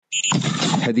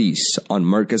Hadith on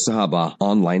Markaz Sahaba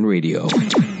online radio.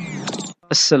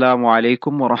 Assalamu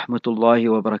alaikum wa rahmatullahi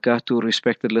wa barakatuh.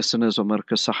 Respected listeners of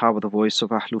Markaz Sahaba, the voice of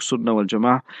Ahlus Sunnah wal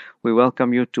Jama'ah. We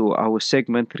welcome you to our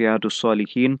segment Riyadus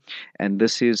Salihin, and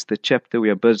this is the chapter we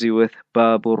are busy with,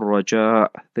 Babur Raja,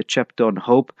 the chapter on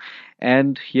hope.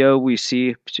 And here we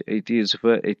see it is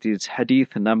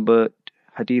hadith number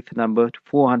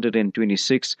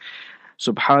 426.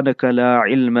 سبحانك لا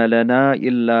علم لنا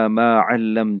إلا ما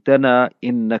علمتنا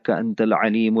إنك أنت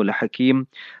العليم الحكيم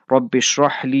رب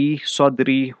اشرح لي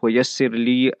صدري ويسر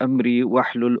لي أمري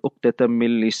واحلل عقدة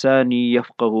من لساني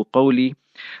يفقه قولي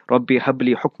رب هب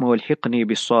لي حكما والحقني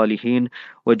بالصالحين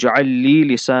واجعل لي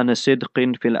لسان صدق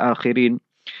في الآخرين.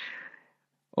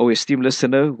 Oh, esteemed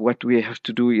listener, what we have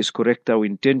to do is correct our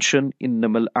intention.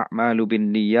 إِنَّمَا الْأَعْمَالُ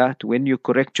بِالنِّيَّاتِ. When you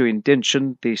correct your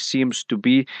intention, there seems to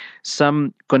be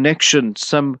some connection,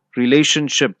 some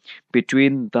relationship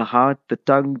between the heart, the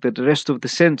tongue, the rest of the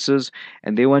senses,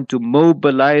 and they want to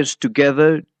mobilize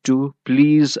together to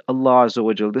please Allah Azza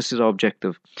wa Jal. This is our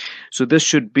objective. So this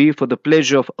should be for the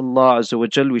pleasure of Allah Azza wa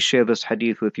Jal. We share this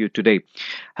hadith with you today.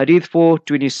 Hadith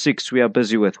 426 we are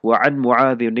busy with. وَعَنْ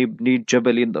مُعَاذِ ibn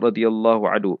Jabal radiyallahu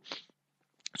anhu.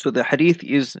 So the hadith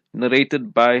is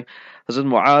narrated by Hazrat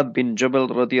Mu'adh bin Jabal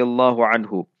radiyallahu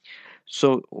anhu.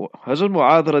 So Hazrat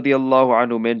Mu'adh radiyallahu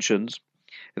anhu mentions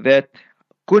that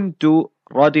كنت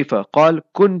ردف قال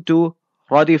كنت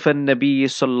ردف النبي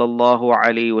صلى الله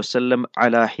عليه وسلم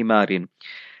على حمار.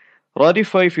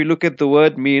 Radifa, if you look at the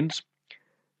word, means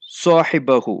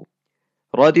صاحبه.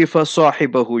 Radifa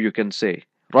صاحبه, you can say.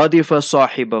 Radifa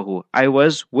صاحبه. I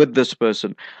was with this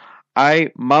person.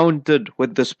 I mounted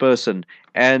with this person.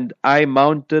 And I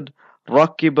mounted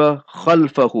rakiba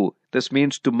khalfahu. This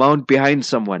means to mount behind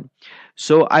someone.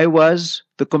 So I was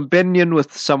the companion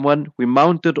with someone. We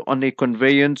mounted on a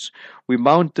conveyance. We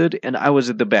mounted and I was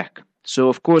at the back. So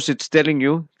of course it's telling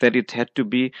you that it had to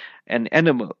be an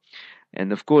animal.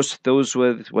 And of course those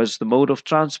was the mode of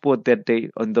transport that day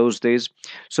on those days.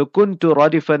 So kuntu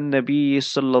radifan nabi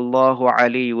sallallahu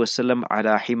alayhi wasallam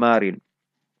ala himarin.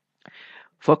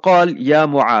 Faqal ya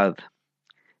Mu'adh.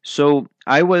 So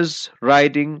I was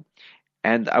riding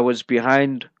and I was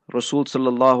behind Rasul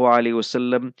sallallahu alayhi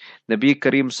wasallam. Nabi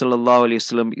Kareem sallallahu alayhi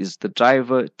wasallam is the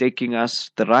driver taking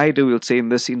us, the rider we'll say in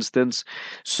this instance.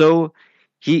 So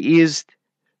he is,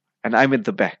 and I'm at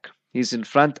the back. He's in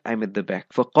front, I'm at the back.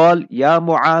 فقال يا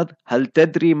معاذ هل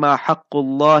تدري ما حق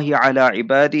الله على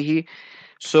عباده.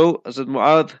 So Hazrat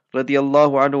Mu'adh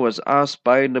radiallahu anhu was asked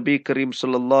by Nabi Kareem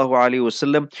sallallahu alayhi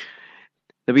wasallam.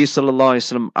 Nabi sallallahu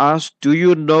alayhi wasallam asked, do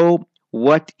you know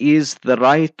what is the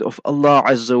right of Allah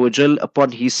Azza wa Jal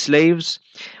upon His slaves?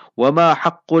 وَمَا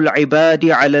حَقُّ الْعِبَادِ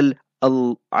عَلَى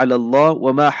Allah,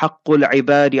 وَمَا حَقُّ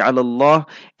الْعِبَادِ عَلَى Allah.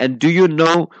 And do you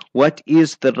know what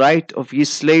is the right of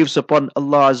His slaves upon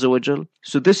Allah Azza wa Jal?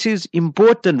 So this is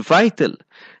important, vital.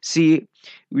 See,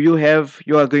 you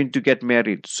are going to get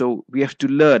married, so we have to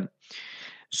learn.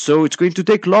 So it's going to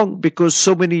take long because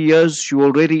so many years you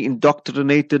already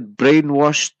indoctrinated,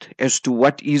 brainwashed as to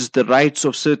what is the rights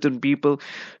of certain people.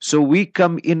 So we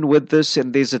come in with this,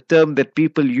 and there's a term that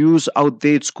people use out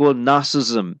there. It's called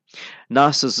narcissism.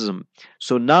 Narcissism.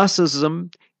 So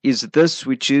narcissism is this,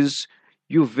 which is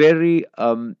you very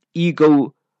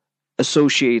ego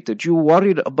associated. You're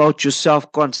worried about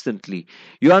yourself constantly.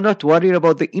 You are not worried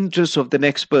about the interests of the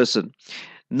next person.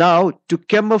 Now, to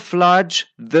camouflage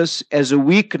this as a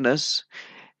weakness,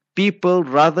 people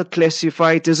rather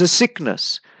classify it as a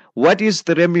sickness. What is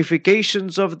the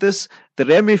ramifications of this? The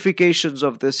ramifications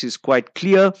of this is quite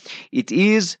clear. It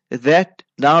is that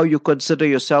now you consider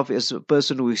yourself as a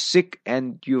person who is sick,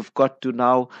 and you've got to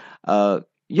now,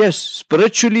 yes,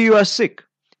 spiritually you are sick.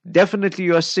 Definitely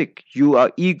you are sick. You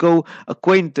are ego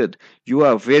acquainted. You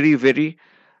are very, very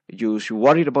you're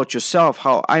worried about yourself,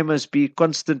 how I must be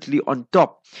constantly on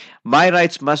top. My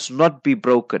rights must not be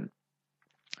broken.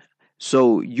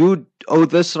 So you owe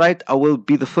this right, I will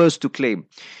be the first to claim.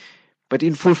 But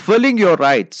in fulfilling your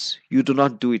rights, you do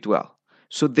not do it well.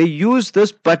 So they use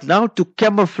this, but now to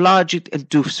camouflage it and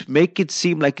to make it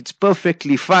seem like it's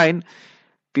perfectly fine,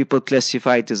 people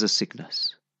classify it as a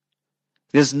sickness.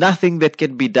 There's nothing that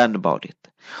can be done about it.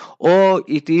 Or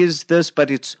it is this,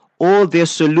 but it's all their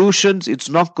solutions, it's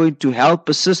not going to help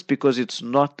assist because it's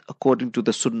not according to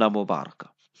the Sunnah Mubarakah.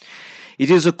 It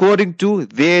is according to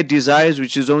their desires,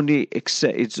 which is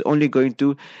it's going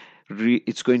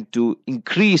to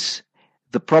increase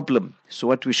the problem. So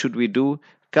what should we do?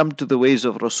 Come to the ways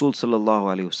of Rasul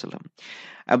sallallahu alaihi wasallam.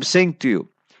 I'm saying to you,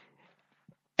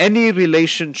 any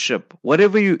relationship,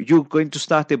 whatever you're going to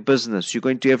start a business, you're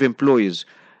going to have employees.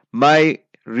 My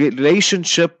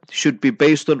Relationship should be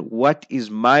based on what is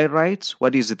my rights,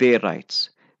 what is their rights.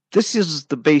 This is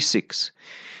the basics.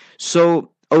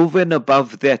 So over and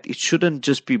above that, it shouldn't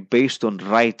just be based on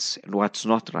rights and what's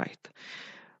not right.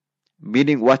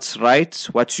 Meaning what's rights,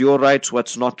 what's your rights,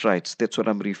 what's not rights. That's what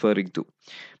I'm referring to.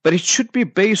 But it should be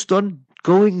based on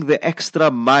going the extra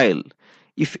mile.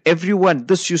 If everyone,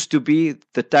 this used to be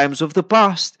the times of the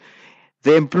past.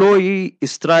 The employee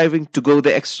is striving to go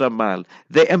the extra mile.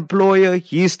 The employer,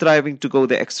 he is striving to go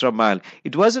the extra mile.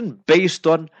 It wasn't based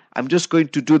on, I'm just going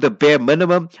to do the bare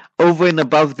minimum. Over and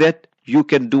above that, you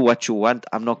can do what you want.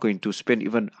 I'm not going to spend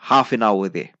even half an hour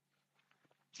there.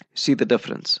 See the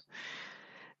difference?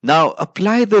 Now,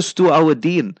 apply this to our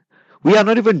deen. We are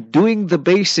not even doing the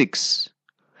basics.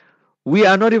 We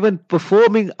are not even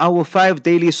performing our 5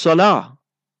 daily salah.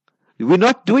 We're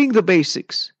not doing the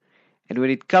basics. And when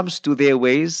it comes to their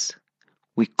ways,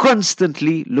 we're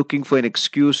constantly looking for an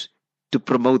excuse to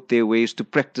promote their ways, to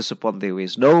practice upon their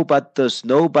ways. No, but this,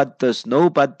 no, but this, no,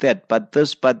 but that, but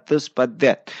this, but this, but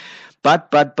that.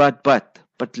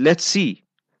 But let's see.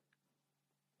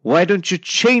 Why don't you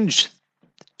change,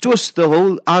 twist the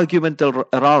whole argument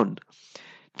around?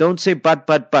 Don't say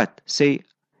but. Say,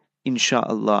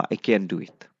 Inshallah, I can do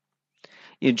it.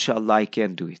 Inshallah, I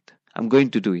can do it. I'm going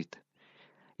to do it.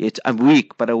 I'm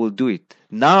weak, but I will do it.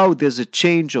 Now there's a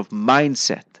change of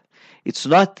mindset. It's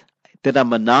not that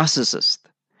I'm a narcissist.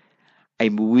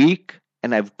 I'm weak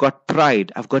and I've got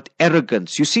pride. I've got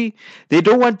arrogance. You see, they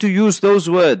don't want to use those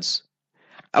words.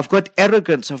 I've got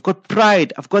arrogance. I've got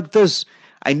pride. I've got this.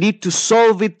 I need to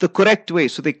solve it the correct way.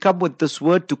 So they come with this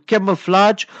word to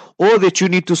camouflage all that you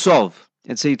need to solve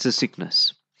and say it's a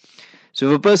sickness.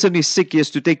 So if a person is sick, he has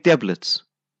to take tablets.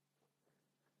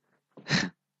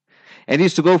 And he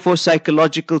has to go for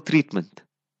psychological treatment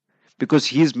because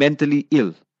he is mentally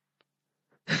ill.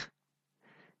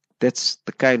 That's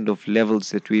the kind of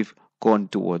levels that we've gone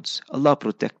towards. Allah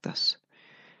protect us.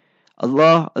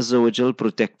 Allah Azza wa Jal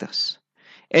protect us.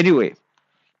 Anyway,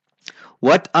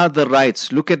 what are the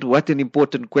rights? Look at what an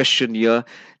important question here.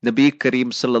 Nabi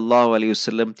Kareem sallallahu alayhi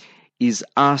wasallam is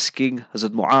asking Hazrat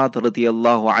Mu'adh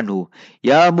radiyallahu anhu.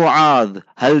 Ya Mu'adh,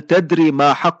 hal tadri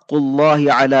ma haqqullahi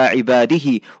ala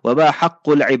ibadihi wa ma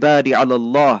haqqul ibadi ala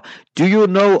Allah? Do you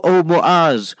know, O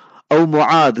Mu'adh? O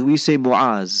Mu'adh, we say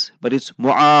Mu'adh, but it's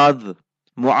Mu'adh.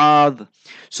 Mu'adh.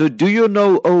 So do you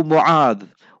know, O Mu'adh,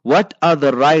 what are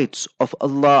the rights of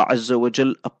Allah Azza wa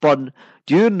Jal upon?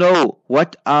 Do you know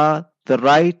what are the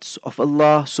rights of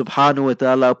Allah subhanahu wa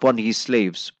ta'ala upon his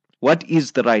slaves? What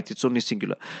is the right? It's only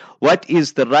singular. What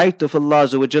is the right of Allah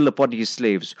Azza wa Jalla upon his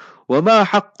slaves? وَمَا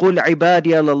حَقُّ الْعِبَادِ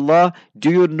عَلَى اللَّهِ?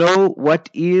 Do you know what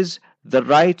is the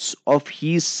rights of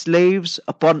his slaves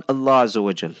upon Allah Azza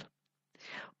wa Jalla?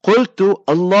 قُلْتُ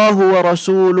اللَّهُ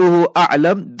وَرَسُولُهُ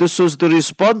أَعْلَمُ. This was the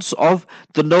response of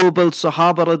the noble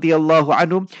Sahaba radiallahu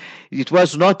anhum. It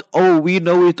was not, oh, we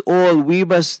know it all, we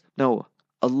must. No,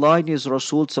 Allah and His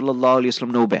Rasul sallallahu alayhi wa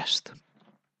sallam know best.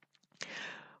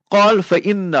 قال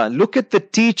فإن. Look at the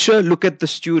teacher, look at the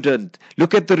student,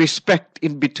 look at the respect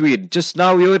in between. Just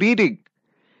now we were reading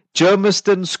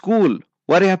Germiston School.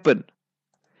 What happened?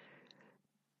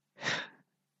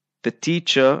 The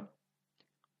teacher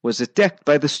was attacked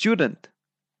by the student.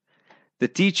 The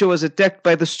teacher was attacked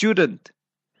by the student.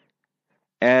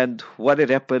 And what had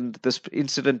happened, this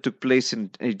incident took place in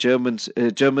a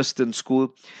Germiston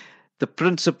School. The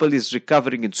principal is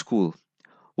recovering in school.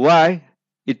 Why?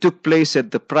 It took place at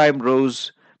the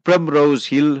Primrose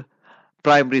Hill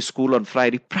Primary School on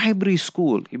Friday. Primary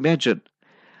school, imagine.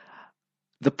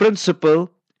 The principal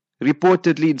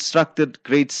reportedly instructed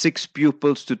grade 6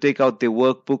 pupils to take out their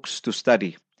workbooks to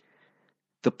study.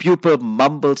 The pupil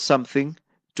mumbled something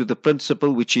to the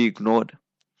principal which he ignored.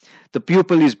 The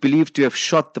pupil is believed to have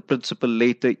shot the principal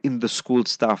later in the school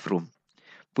staff room.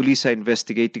 Police are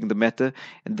investigating the matter,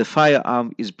 and the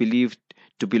firearm is believed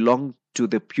to belong to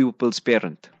the pupil's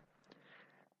parent.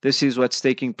 This is what's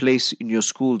taking place in your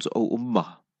schools, O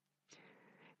Ummah.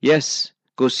 Yes,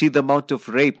 go see the amount of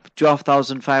rape.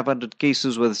 12,500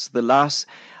 cases was the last.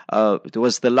 It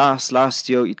was the last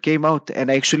year. It came out, and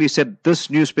I actually said, this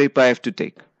newspaper I have to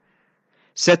take.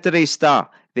 Saturday Star,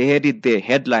 they had it there,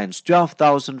 headlines,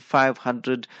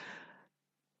 12,500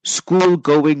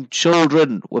 school-going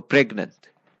children were pregnant.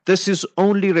 This is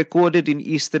only recorded in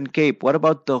Eastern Cape. What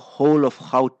about the whole of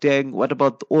Gauteng? What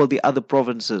about all the other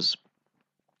provinces?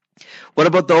 What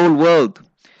about the whole world?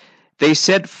 They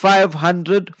said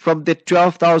 500 from the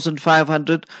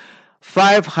 12,500,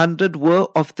 500 were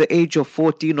of the age of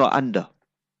 14 or under.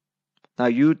 Now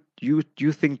you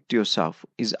you think to yourself,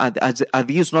 are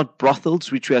these not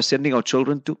brothels which we are sending our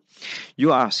children to?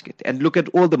 You ask it. And look at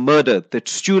all the murder, the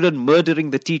student murdering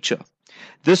the teacher.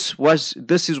 This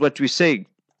is what we're saying.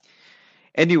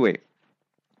 Anyway,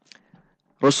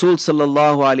 Rasul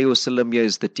sallallahu alayhi wasallam here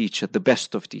is the teacher, the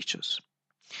best of teachers.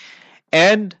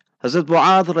 And Hazrat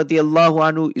Mu'adh radiallahu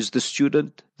anhu is the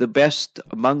student, the best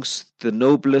amongst the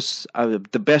noblest,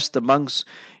 the best amongst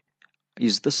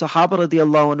is the Sahaba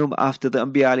radiallahu anhum after the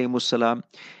Anbiya alayhimus salam.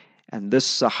 And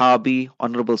this Sahabi,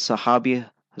 honorable Sahabi,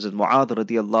 Hazrat Mu'adh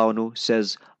radiallahu anhu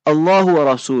says, Allahu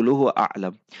wa Rasuluhu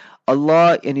a'lam.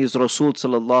 Allah and His Rasul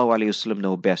sallallahu alayhi wasallam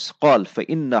know best. قال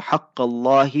فإن حق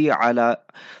الله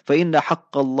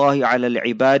على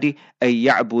العباد أن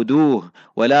يعبدوه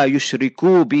ولا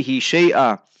يشركوا به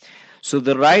شيئا. So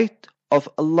the right of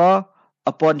Allah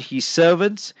upon His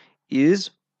servants is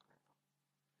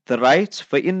the rights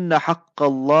فإن حق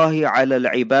الله على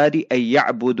العباد أن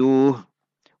يعبدوه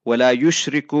ولا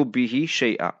يشركوا به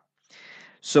شيئا.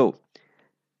 So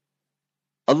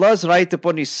Allah's right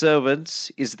upon His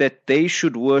servants is that they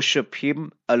should worship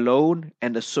Him alone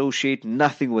and associate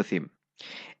nothing with Him.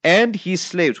 And His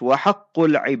slaves, وَحَقُّ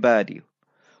الْعِبَادِ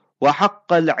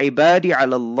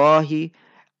عَلَى اللَّهِ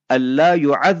أَلَّا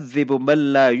يُعَذِّبُ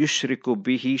مَنْ لَا يُشْرِكُ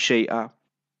بِهِ شَيْئًا.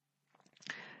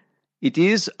 It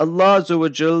is Allah Azza wa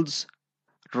Jal's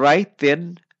right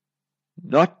then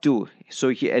not to,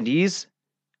 and His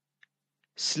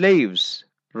slaves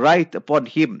right upon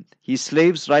Him, His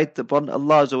slaves right upon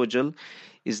Allah Azza wa Jal,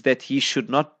 is that He should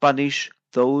not punish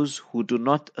those who do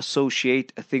not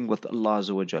associate a thing with Allah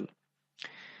Azza wa Jal.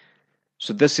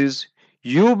 So this is,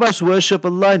 you must worship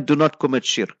Allah and do not commit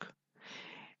shirk.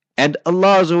 And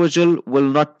Allah Azza wa Jal will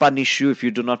not punish you if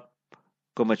you do not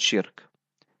commit shirk.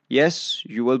 Yes,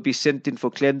 you will be sent in for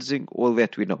cleansing, all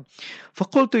that we know.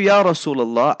 فَقُلْتُ يَا رَسُولَ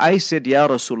اللَّهِ, I said, Ya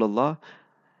Rasulullah,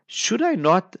 should I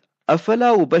not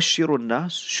أَفَلَا أُبَشِّرُ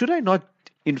النَّاسِ, should I not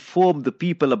inform the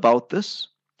people about this?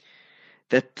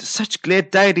 That such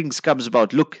glad tidings comes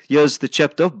about. Look, here's the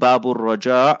chapter of Babur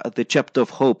Raja, the chapter of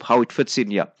hope, how it fits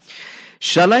in here.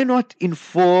 Shall I not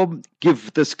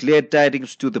give this glad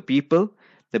tidings to the people?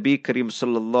 Nabi Karim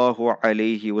sallallahu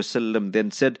alayhi wasallam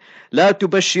then said, لا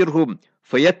تبشرهم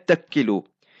فيتكلوا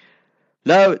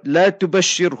لا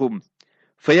تبشرهم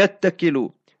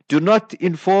فيتكلوا. Do not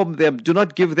inform them, do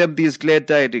not give them these glad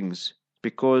tidings,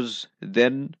 because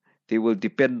then they will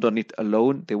depend on it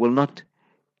alone. They will not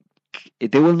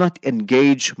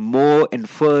engage more and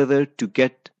further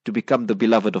to become the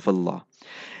beloved of Allah.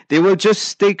 They will just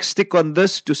stick on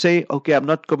this to say, okay, I'm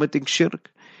not committing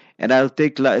shirk, and I'll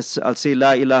say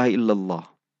La ilaha illallah,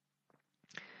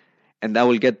 and I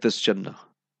will get this Jannah,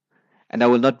 and I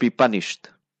will not be punished.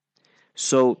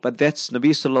 So, but that's Nabi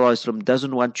Sallallahu Alaihi Wasallam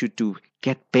doesn't want you to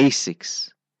get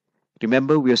basics.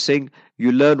 Remember, we are saying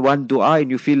you learn one dua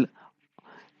and you feel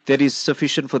that is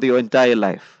sufficient for your entire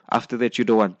life. After that, you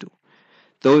don't want to.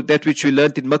 Though that which we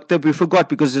learned in Maktab, we forgot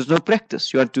because there's no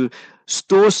practice. You want to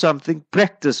store something,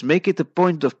 practice, make it a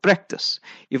point of practice.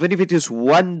 Even if it is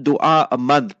one dua a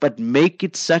month, but make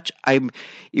it such.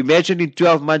 Imagine in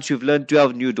 12 months you've learned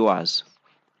 12 new duas.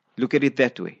 Look at it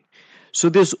that way. So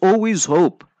there's always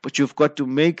hope, but you've got to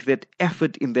make that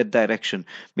effort in that direction.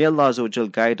 May Allah Azza wa Jal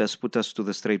guide us, put us to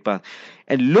the straight path.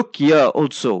 And look here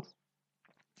also,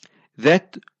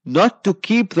 that not to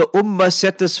keep the ummah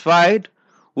satisfied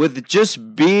with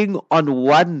just being on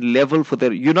one level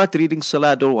you're not reading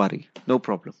Salah, don't worry, no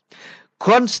problem.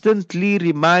 Constantly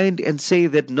remind and say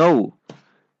that no.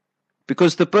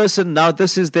 Because the person now,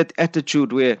 this is that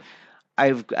attitude where I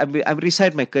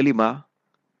recite my kalima,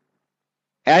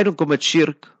 I don't commit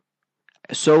shirk,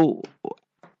 so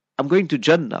I'm going to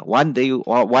Jannah. One day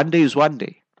is one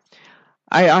day.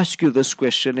 I ask you this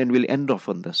question and we'll end off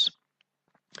on this.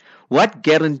 What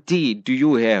guarantee do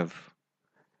you have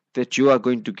that you are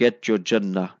going to get your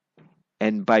Jannah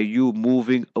and by you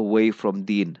moving away from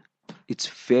deen? It's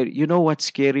fair. You know what's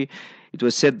scary? It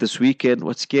was said this weekend,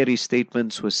 what scary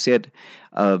statements were said,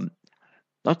 not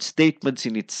statements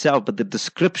in itself, but the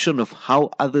description of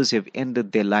how others have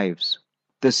ended their lives.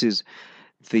 This is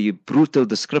the brutal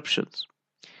descriptions.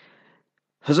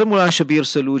 Hazrat Mullah Shabir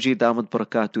Saluji Damat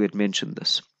Barakatuh had mentioned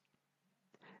this.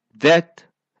 That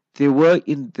there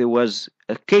was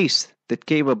a case that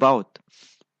came about,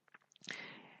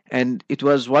 and it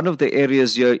was one of the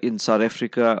areas here in South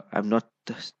Africa. I'm not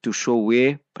too sure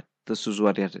where, but this is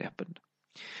what had happened,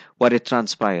 what had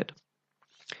transpired.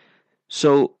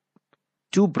 So,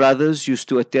 two brothers used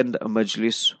to attend a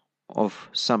majlis of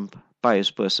some pious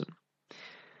person.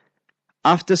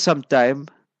 After some time,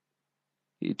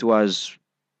 it was,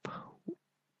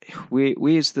 where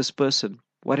is this person?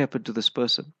 What happened to this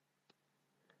person?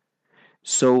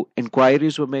 So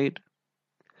inquiries were made.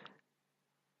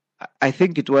 I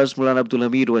think it was Mulana Abdul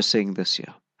Hamid was saying this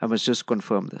here. I must just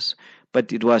confirm this.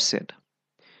 But it was said.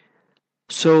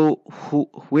 So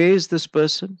where is this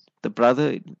person? The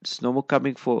brother is no more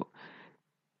coming for.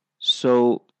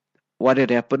 So what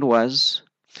had happened was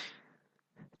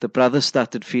the brother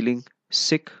started feeling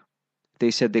sick. They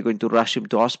said they're going to rush him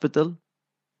to hospital.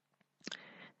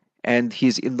 And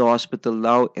he's in the hospital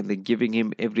now and they're giving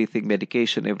him everything,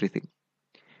 medication, everything.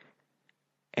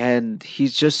 And he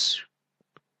just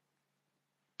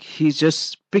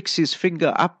picks his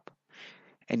finger up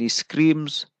and he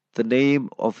screams the name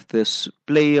of this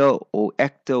player or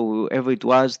actor or whoever it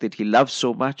was that he loved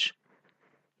so much.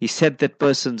 He said that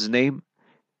person's name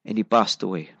and he passed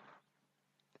away.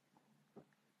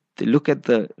 They look at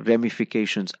the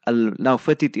ramifications. Now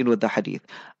fit it in with the hadith.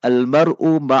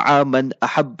 Al-mar'u ma'a man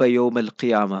ahabba yawm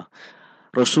al-qiyamah.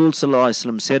 Rasul sallallahu alaihi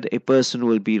wasallam said a person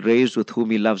will be raised with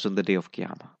whom he loves on the day of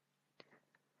Qiyamah.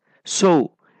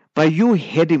 So, by you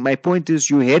heading, my point is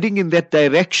you heading in that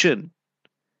direction,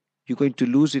 you're going to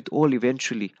lose it all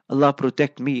eventually. Allah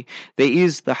protect me. There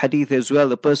is the hadith as well.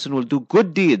 The person will do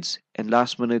good deeds and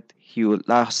last minute, he will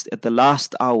at the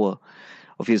last hour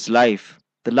of his life,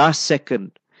 the last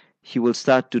second, he will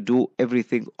start to do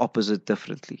everything opposite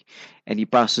differently. And he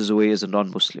passes away as a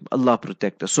non-Muslim. Allah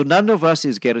protect us. So none of us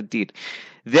is guaranteed.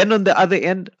 Then on the other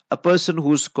end, a person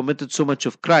who's committed so much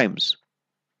of crimes,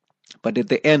 but at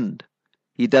the end,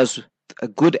 he does a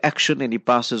good action and he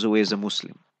passes away as a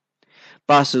Muslim.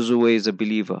 Passes away as a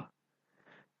believer.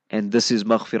 And this is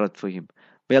maghfirat for him.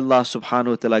 May Allah subhanahu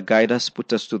wa ta'ala guide us,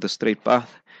 put us to the straight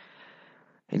path,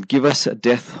 and give us a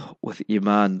death with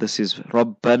Iman. This is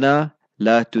Rabbana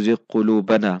La tuzigh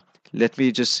qulubana. Let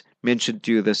me just mention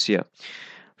to you this here.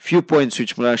 Few points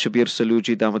which Mullah Shabir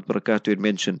Saluji Damat Barakatuh had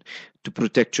mentioned to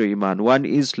protect your Iman. One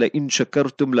is La in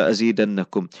shakartum la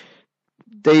azidannakum.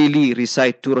 Daily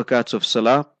recite 2 rakats of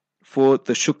salah for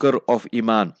the shukr of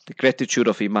Iman, the gratitude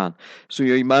of Iman. So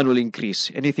your Iman will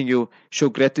increase. Anything you show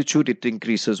gratitude, it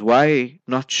increases. Why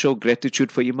not show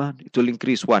gratitude for Iman? It will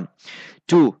increase. 1.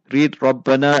 2. Read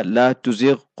Rabbana la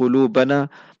tuzigh qulubana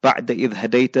ba'da idh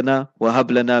hadaytana wa hab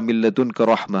lana min ladunka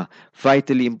rahmah.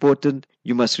 Vitally important,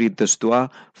 you must read this dua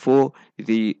for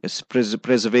the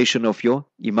preservation of your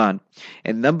Iman.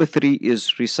 And number 3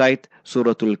 is recite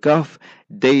Suratul Kahf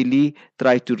daily.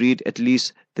 Try to read at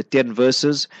least the 10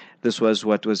 verses. This was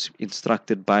what was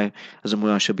instructed by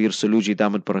Azamullah Shabir Saluji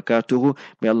Damat Barakatuhu.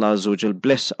 May Allah Azza wa Jal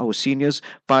bless our seniors,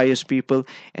 pious people,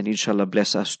 and inshallah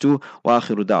bless us too. Wa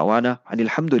akhiru da'wana anil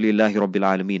hamdulillahi rabbil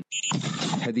alameen.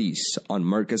 Hadith on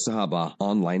Markaz Sahaba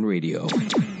online radio.